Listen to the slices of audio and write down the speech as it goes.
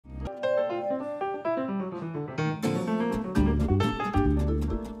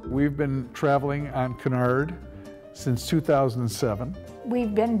We've been traveling on Cunard since 2007.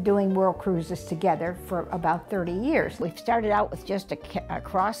 We've been doing world cruises together for about 30 years. We started out with just a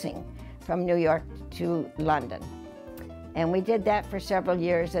crossing from New York to London. And we did that for several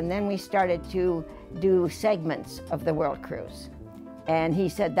years, and then we started to do segments of the world cruise. And he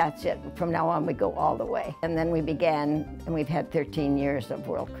said, that's it. From now on, we go all the way. And then we began, and we've had 13 years of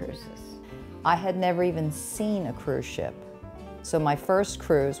world cruises. I had never even seen a cruise ship. So my first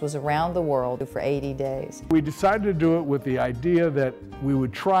cruise was around the world for 80 days. We decided to do it with the idea that we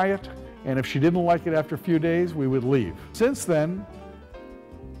would try it, and if she didn't like it after a few days, we would leave. Since then,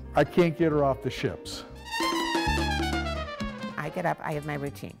 I can't get her off the ships. I get up, I have my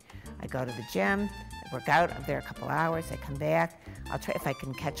routine. I go to the gym, I work out, I'm there a couple hours, I come back. I'll try, if I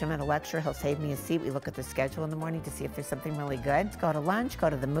can catch him at a lecture, he'll save me a seat. We look at the schedule in the morning to see if there's something really good. Let's go to lunch, go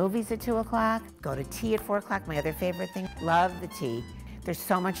to the movies at 2 o'clock, go to tea at 4 o'clock, my other favorite thing. Love the tea. There's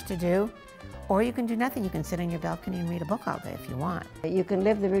so much to do. Or you can do nothing. You can sit on your balcony and read a book all day if you want. You can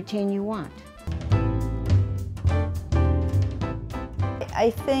live the routine you want.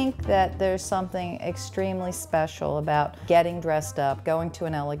 I think that there's something extremely special about getting dressed up, going to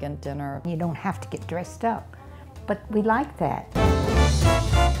an elegant dinner. You don't have to get dressed up, but we like that.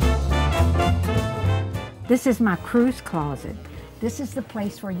 This is my cruise closet. This is the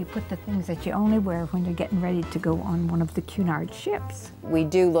place where you put the things that you only wear when you're getting ready to go on one of the Cunard ships. We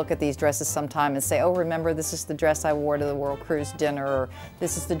do look at these dresses sometime and say, oh, remember, this is the dress I wore to the World Cruise dinner, or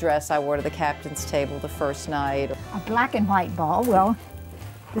this is the dress I wore to the captain's table the first night. A black and white ball, well,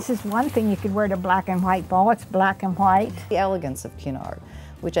 this is one thing you could wear to a black and white ball. It's black and white. The elegance of Cunard,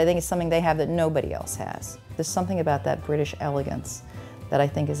 which I think is something they have that nobody else has. There's something about that British elegance that I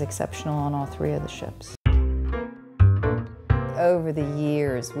think is exceptional on all 3 of the ships. Over the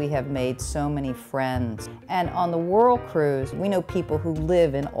years, we have made so many friends. And on the World Cruise, we know people who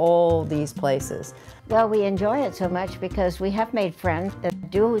live in all these places. Well, we enjoy it so much because we have made friends that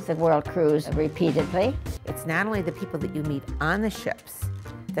do the world cruise repeatedly. It's not only the people that you meet on the ships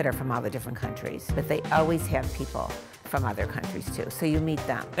that are from all the different countries, but they always have people from other countries too, so you meet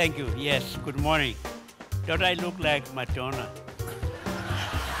them. Thank you. Yes, good morning. Don't I look like Madonna?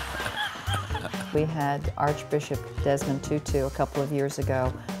 We had Archbishop Desmond Tutu a couple of years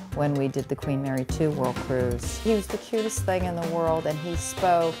ago when we did the Queen Mary II World Cruise. He was the cutest thing in the world, and he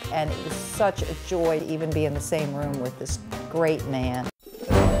spoke, and it was such a joy to even be in the same room with this great man.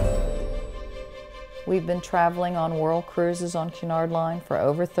 We've been traveling on world cruises on Cunard Line for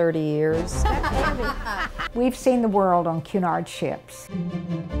over 30 years. We've seen the world on Cunard ships.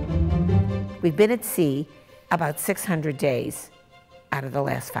 We've been at sea about 600 days out of the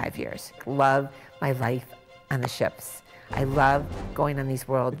last 5 years. Love my life on the ships. I love going on these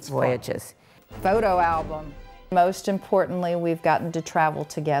world voyages. Photo album. Most importantly, we've gotten to travel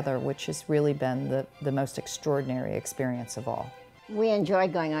together, which has really been the most extraordinary experience of all. We enjoy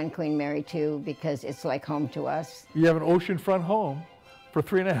going on Queen Mary II because it's like home to us. You have an oceanfront home for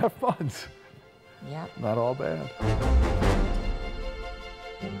 3.5 months. Yeah. Not all bad.